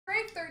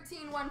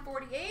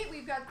13/148.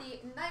 We've got the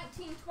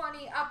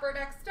 1920 Upper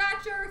Deck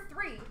Stature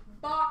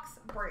 3-box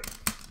break.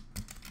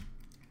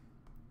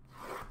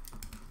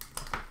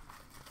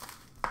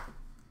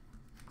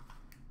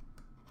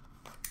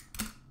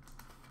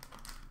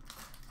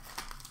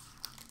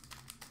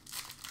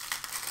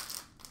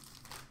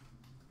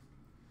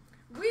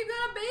 We've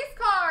got a base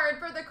card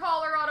for the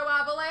Colorado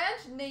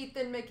Avalanche,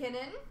 Nathan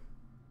MacKinnon.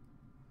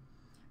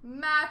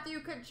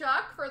 Matthew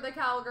Tkachuk for the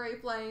Calgary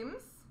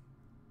Flames.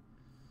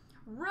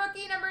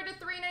 Rookie number to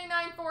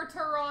 399 for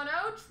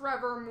Toronto,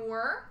 Trevor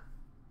Moore.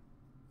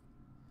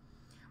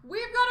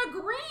 We've got a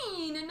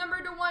green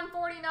number to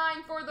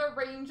 149 for the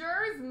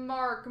Rangers,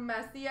 Mark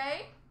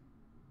Messier.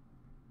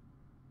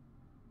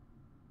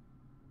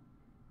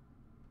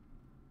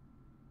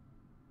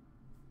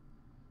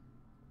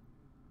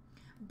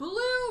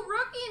 Blue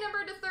rookie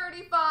number to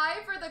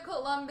 35 for the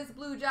Columbus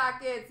Blue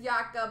Jackets,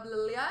 Jakob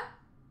Lilia.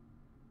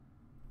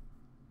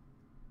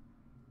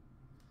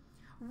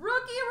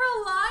 Rookie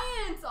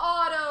Reliance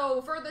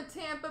auto for the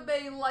Tampa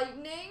Bay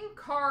Lightning,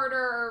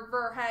 Carter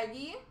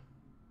Verhaeghe.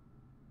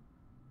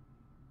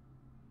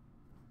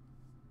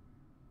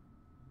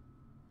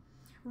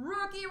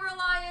 Rookie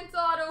Reliance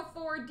auto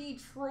for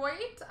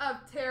Detroit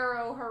of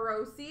Taro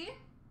Hirose.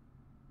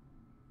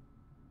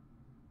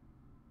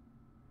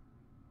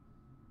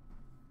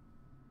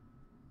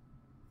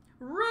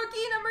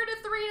 Rookie number to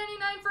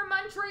 399 for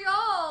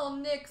Montreal,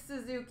 Nick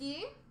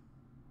Suzuki.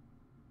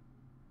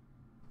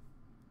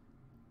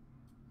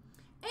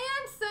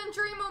 And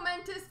Century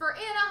Momentous for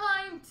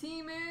Anaheim,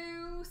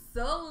 Teemu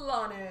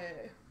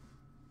Selanne.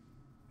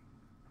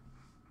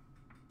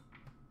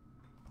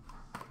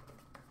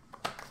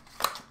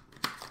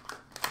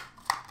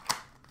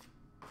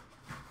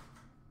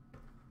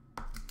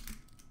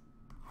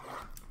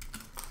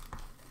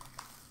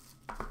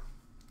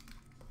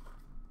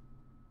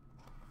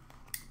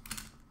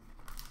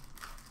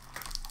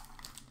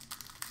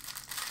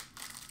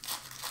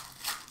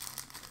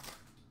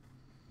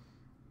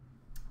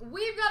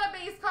 We've got a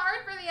base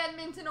card for the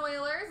Edmonton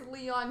Oilers,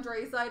 Leon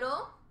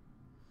Draisaitl.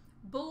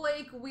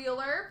 Blake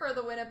Wheeler for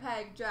the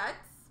Winnipeg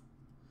Jets.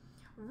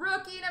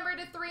 Rookie number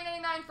to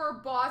 399 for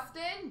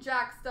Boston,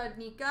 Jack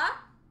Studnicka.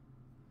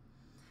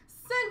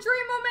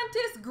 Century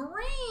Momentous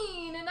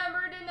green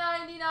number to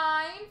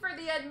 99 for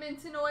the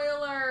Edmonton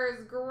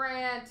Oilers,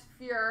 Grant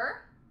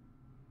Fuhr.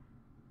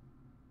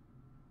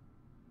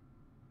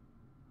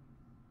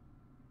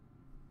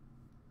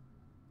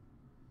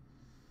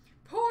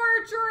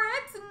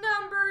 Portrait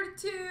number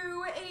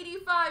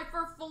 285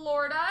 for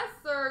Florida,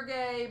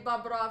 Sergei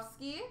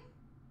Bobrovsky.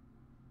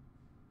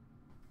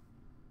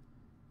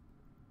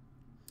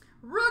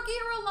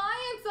 Rookie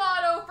Reliance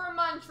auto for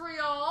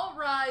Montreal,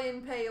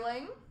 Ryan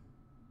Poehling.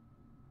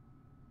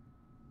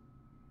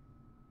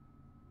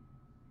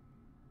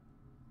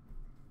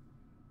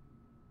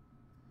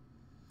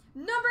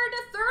 Number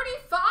to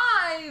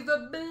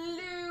 35,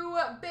 blue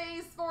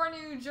base for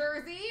New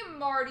Jersey,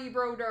 Marty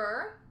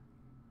Brodeur.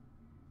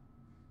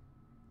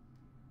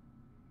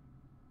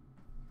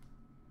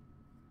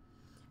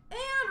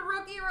 And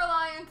rookie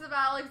Reliance of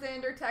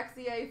Alexander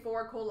Texier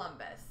for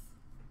Columbus.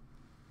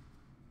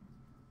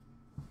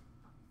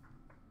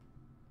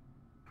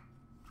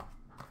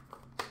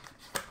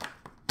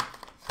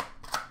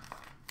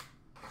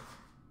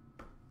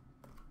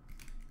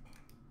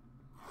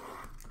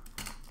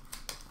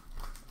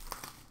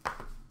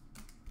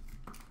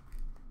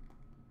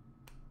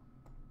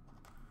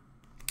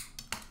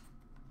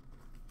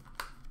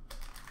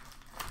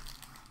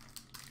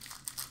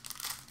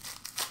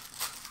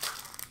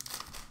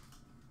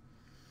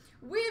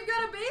 We've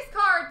got a base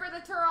card for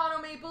the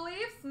Toronto Maple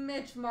Leafs,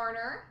 Mitch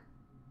Marner.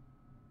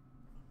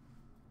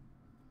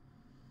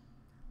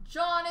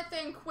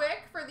 Jonathan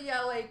Quick for the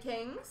LA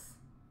Kings.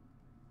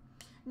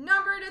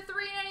 Number to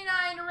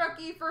 399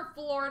 rookie for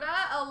Florida,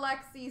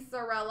 Alexi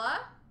Sarella.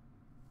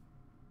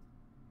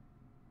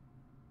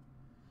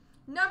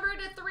 Number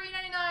to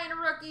 399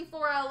 rookie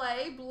for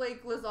LA,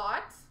 Blake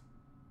Lizotte.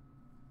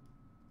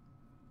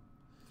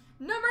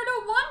 Number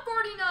to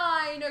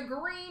 149, a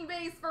green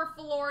base for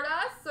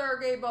Florida,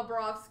 Sergei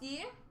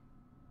Bobrovsky.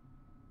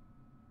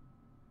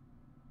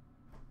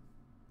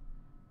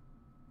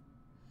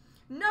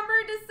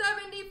 Number to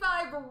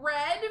 75,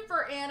 red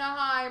for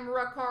Anaheim,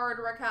 Rickard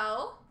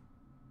Rakell.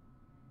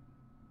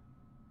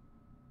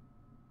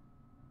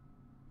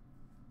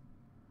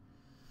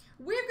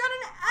 We've got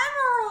an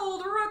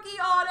Emerald rookie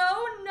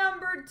auto,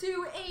 number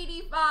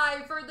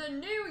 285 for the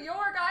New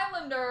York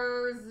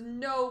Islanders,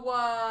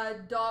 Noah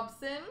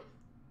Dobson.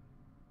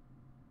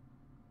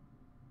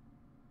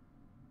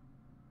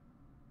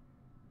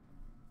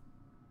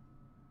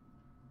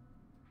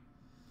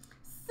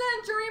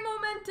 Century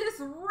Momentous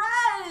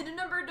red,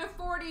 number to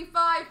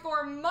 45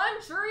 for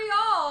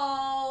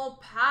Montreal,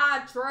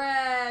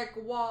 Patrick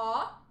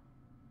Waugh.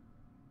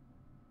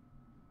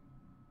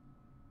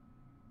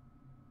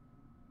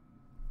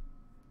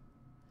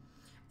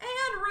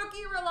 And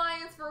rookie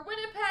Reliance for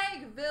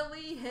Winnipeg, Ville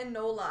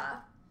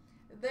Heinola.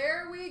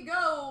 There we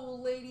go,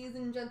 ladies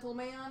and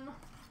gentlemen.